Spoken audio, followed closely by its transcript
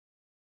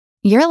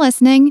You're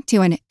listening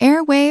to an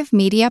Airwave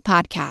Media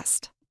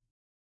Podcast.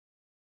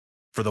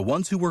 For the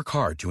ones who work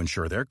hard to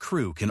ensure their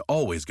crew can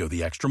always go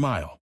the extra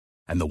mile,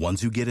 and the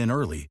ones who get in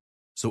early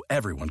so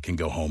everyone can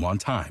go home on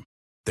time,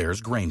 there's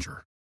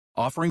Grainger,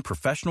 offering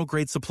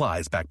professional-grade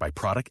supplies backed by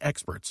product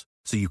experts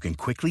so you can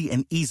quickly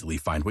and easily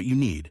find what you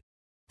need.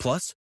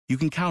 Plus, you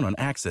can count on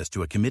access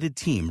to a committed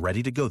team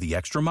ready to go the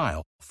extra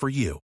mile for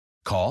you.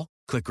 Call,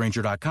 click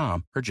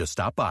Grainger.com, or just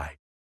stop by.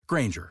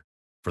 Grainger,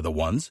 for the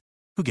ones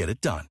who get it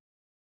done.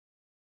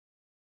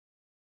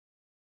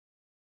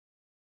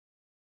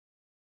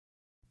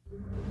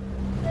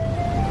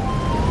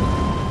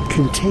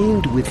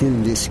 Contained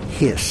within this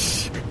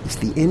hiss is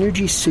the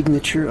energy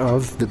signature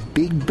of the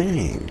Big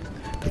Bang,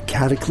 the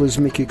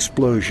cataclysmic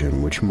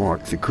explosion which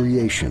marked the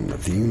creation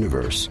of the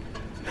universe.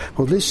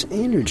 Well, this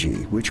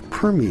energy which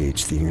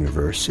permeates the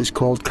universe is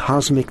called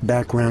cosmic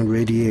background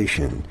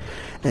radiation,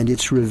 and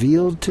it's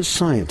revealed to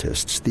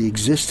scientists the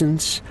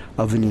existence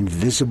of an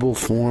invisible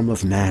form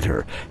of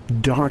matter,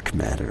 dark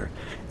matter,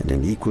 and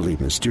an equally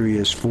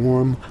mysterious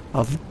form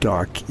of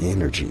dark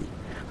energy.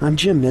 I'm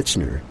Jim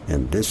Metzner,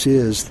 and this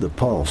is The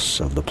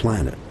Pulse of the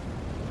Planet.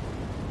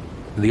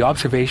 The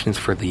observations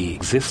for the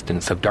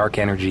existence of dark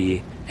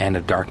energy and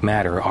of dark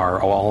matter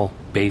are all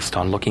based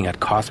on looking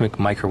at cosmic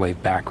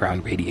microwave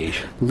background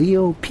radiation.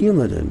 Leo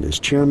Pielinen is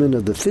chairman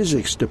of the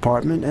physics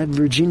department at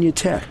Virginia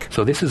Tech.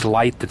 So this is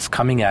light that's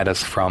coming at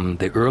us from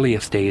the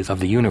earliest days of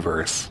the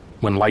universe.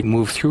 When light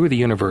moved through the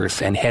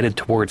universe and headed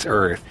towards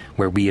Earth,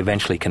 where we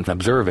eventually can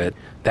observe it,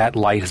 that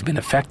light has been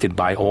affected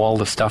by all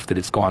the stuff that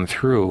it's gone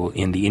through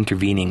in the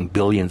intervening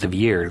billions of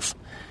years.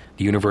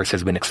 The universe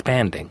has been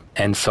expanding.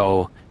 And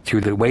so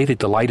through the way that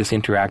the light has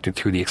interacted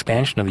through the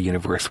expansion of the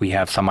universe, we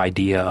have some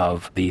idea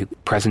of the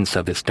presence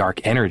of this dark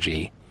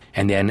energy.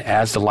 And then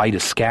as the light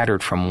is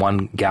scattered from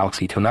one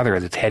galaxy to another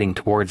as it's heading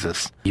towards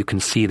us, you can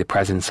see the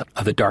presence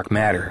of the dark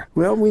matter.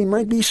 Well, we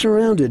might be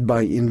surrounded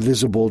by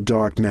invisible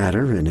dark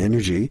matter and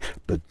energy,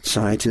 but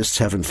scientists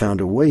haven't found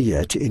a way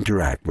yet to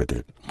interact with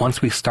it.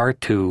 Once we start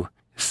to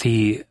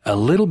see a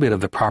little bit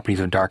of the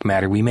properties of dark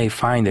matter, we may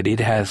find that it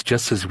has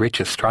just as rich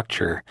a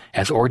structure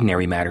as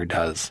ordinary matter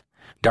does.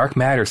 Dark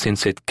matter,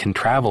 since it can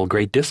travel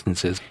great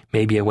distances,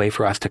 may be a way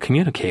for us to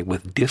communicate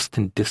with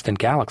distant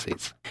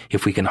galaxies.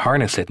 If we can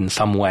harness it in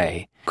some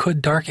way,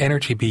 could dark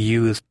energy be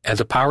used as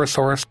a power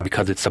source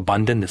because it's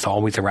abundant, it's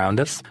always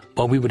around us?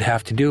 What we would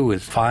have to do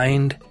is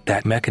find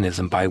that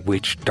mechanism by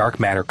which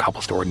dark matter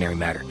couples to ordinary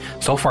matter.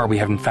 So far, we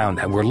haven't found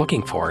that. We're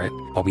looking for it,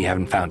 but we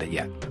haven't found it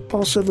yet.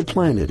 Pulse of the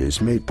Planet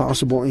is made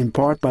possible in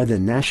part by the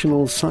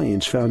National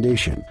Science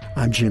Foundation.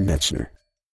 I'm Jim Metzner.